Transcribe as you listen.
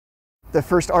The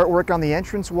first artwork on the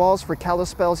entrance walls for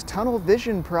Kalispell's Tunnel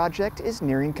Vision project is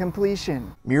nearing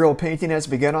completion. Mural painting has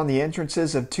begun on the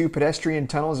entrances of 2 pedestrian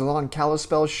tunnels along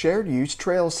Kalispell's shared-use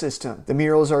trail system. The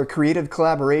murals are a creative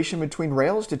collaboration between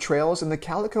Rails to Trails and the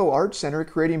Calico Art Center,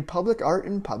 creating public art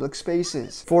in public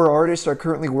spaces. 4 artists are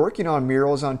currently working on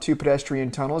murals on 2 pedestrian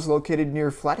tunnels located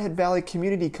near Flathead Valley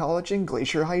Community College and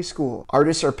Glacier High School.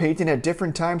 Artists are painting at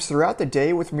different times throughout the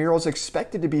day, with murals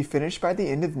expected to be finished by the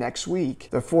end of next week.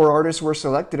 The 4 artists were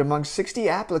selected among 60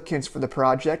 applicants for the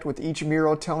project, with each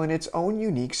mural telling its own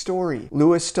unique story.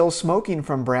 Lewis, still smoking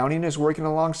from Browning, is working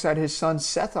alongside his son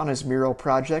Seth on his mural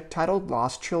project titled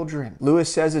Lost Children.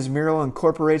 Lewis says his mural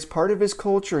incorporates part of his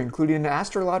culture, including an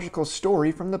astrological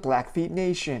story from the Blackfeet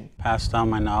Nation. Pass down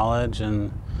my knowledge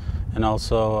and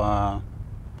also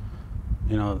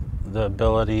the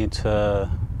ability to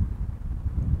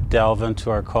delve into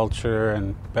our culture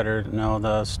and better know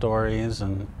the stories,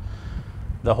 and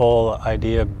the whole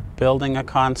idea of building a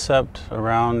concept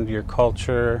around your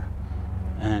culture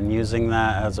and using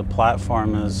that as a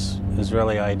platform is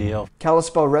really ideal.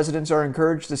 Kalispell residents are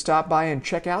encouraged to stop by and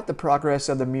check out the progress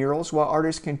of the murals while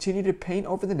artists continue to paint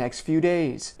over the next few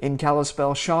days. In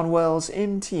Kalispell, Sean Wells,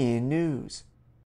 MTN News.